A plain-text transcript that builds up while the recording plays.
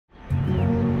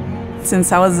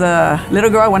Since I was a little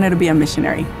girl, I wanted to be a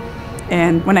missionary.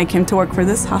 And when I came to work for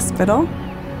this hospital,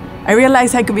 I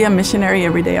realized I could be a missionary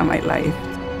every day of my life.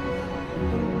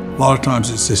 A lot of times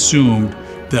it's assumed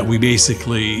that we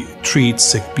basically treat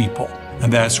sick people,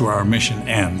 and that's where our mission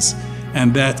ends.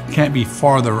 And that can't be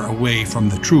farther away from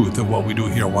the truth of what we do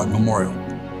here at Hwang Memorial.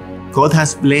 God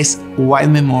has blessed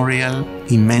Hwang Memorial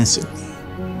immensely.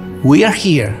 We are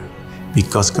here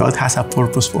because God has a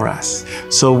purpose for us.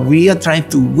 So we are trying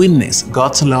to witness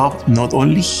God's love not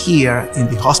only here in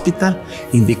the hospital,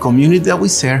 in the community that we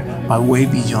serve, but way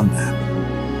beyond that.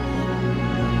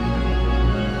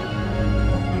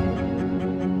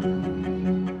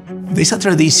 There's a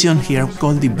tradition here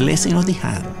called the blessing of the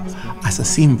hand, as a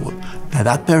symbol that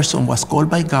that person was called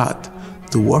by God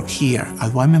to work here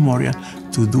at Hwang Memorial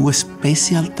to do a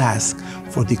special task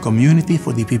for the community,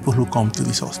 for the people who come to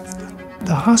this hospital.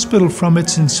 The hospital from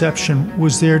its inception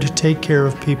was there to take care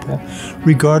of people,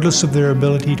 regardless of their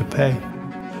ability to pay.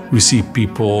 We see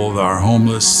people that are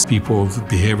homeless, people with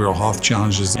behavioral health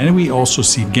challenges, and we also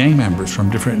see gang members from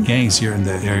different gangs here in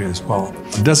the area as well.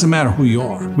 It doesn't matter who you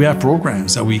are. We have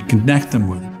programs that we connect them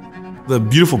with. The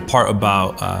beautiful part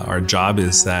about our job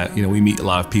is that, we meet a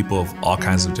lot of people of all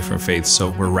kinds of different faiths. So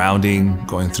we're rounding,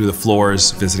 going through the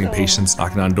floors, visiting patients,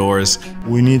 knocking on doors.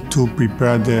 We need to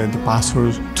prepare the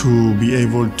pastors to be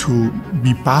able to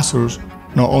be pastors,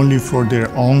 not only for their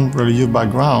own religious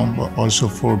background, but also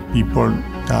for people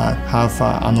that have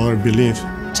another belief.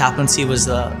 Chaplaincy was,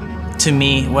 to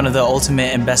me, one of the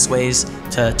ultimate and best ways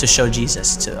to show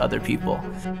Jesus to other people.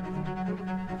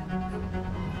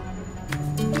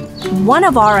 One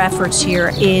of our efforts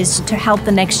here is to help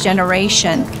the next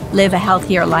generation live a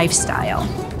healthier lifestyle.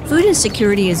 Food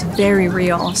insecurity is very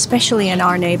real, especially in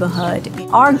our neighborhood.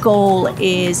 Our goal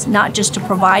is not just to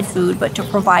provide food, but to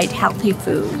provide healthy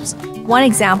foods. One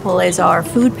example is our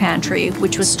food pantry,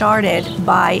 which was started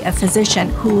by a physician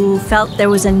who felt there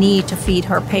was a need to feed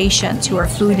her patients who are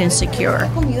food insecure.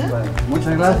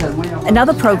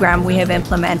 Another program we have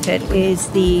implemented is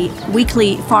the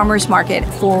weekly farmers market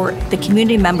for the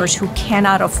community members who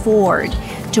cannot afford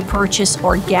to purchase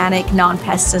organic,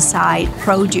 non-pesticide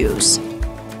produce.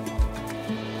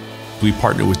 We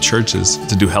partner with churches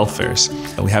to do health fairs.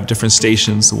 We have different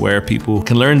stations where people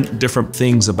can learn different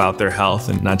things about their health,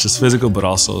 and not just physical, but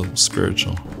also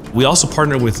spiritual. We also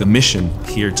partner with a mission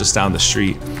here just down the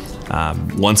street.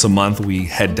 Once a month, we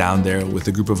head down there with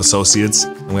a group of associates,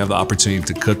 and we have the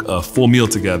opportunity to cook a full meal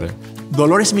together.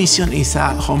 Dolores Mission is a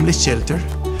homeless shelter,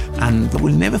 and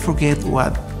we'll never forget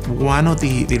what one of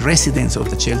the residents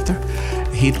of the shelter,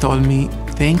 he told me,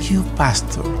 "Thank you,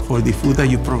 Pastor, for the food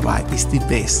that you provide. It's the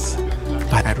best.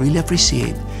 But I really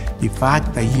appreciate the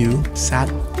fact that you sat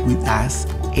with us,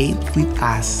 ate with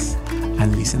us,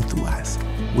 and listened to us.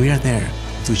 We are there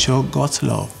to show God's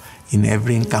love in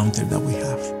every encounter that we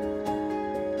have."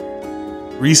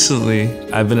 Recently,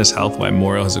 Adventist Health Hwang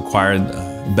Memorial has acquired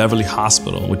Beverly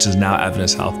Hospital, which is now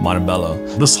Adventist Health Montebello.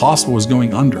 This hospital was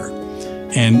going under.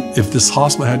 And if this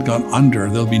hospital had gone under,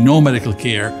 there'll be no medical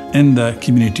care in the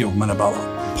community of Montebello.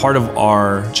 Part of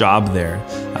our job there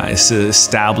is to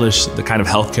establish the kind of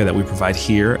healthcare that we provide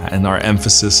here, and our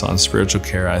emphasis on spiritual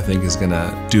care, I think, is going to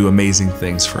do amazing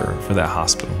things for that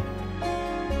hospital.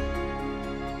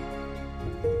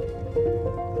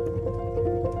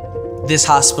 This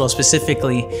hospital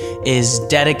specifically is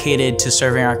dedicated to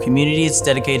serving our community. It's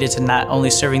dedicated to not only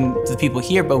serving the people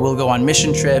here, but we'll go on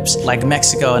mission trips like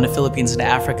Mexico and the Philippines and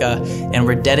Africa, and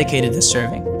we're dedicated to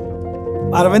serving.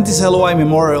 At Adventist Hwang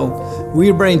Memorial,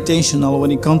 we're very intentional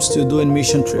when it comes to doing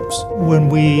mission trips. When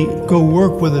we go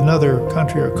work with another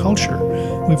country or culture,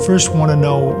 we first want to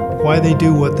know why they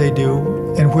do what they do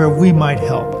and where we might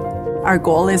help. Our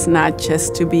goal is not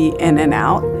just to be in and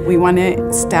out. We want to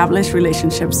establish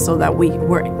relationships so that we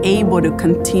were able to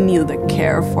continue the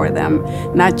care for them,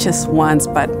 not just once,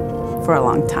 but for a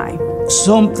long time.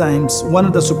 Sometimes, one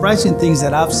of the surprising things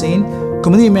that I've seen,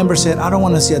 community members said, "I don't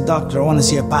want to see a doctor, I want to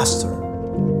see a pastor."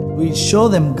 We show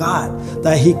them God,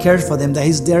 that He cares for them, that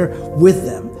He's there with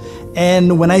them.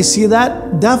 And when I see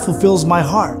that, that fulfills my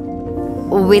heart.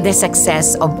 With the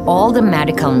success of all the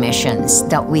medical missions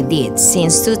that we did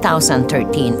since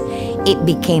 2013, it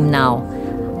became now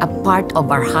a part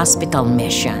of our hospital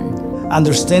mission.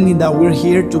 Understanding that we're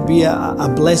here to be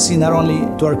a blessing not only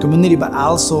to our community but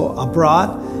also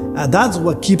abroad, that's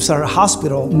what keeps our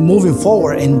hospital moving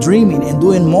forward and dreaming and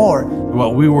doing more.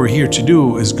 What we were here to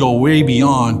do is go way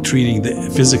beyond treating the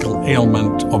physical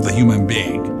ailment of the human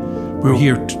being. We're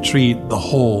here to treat the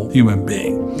whole human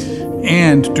being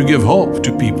and to give hope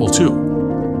to people too.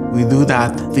 We do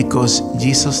that because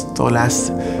Jesus told us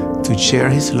to share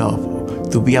His love,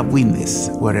 to be a witness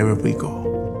wherever we go.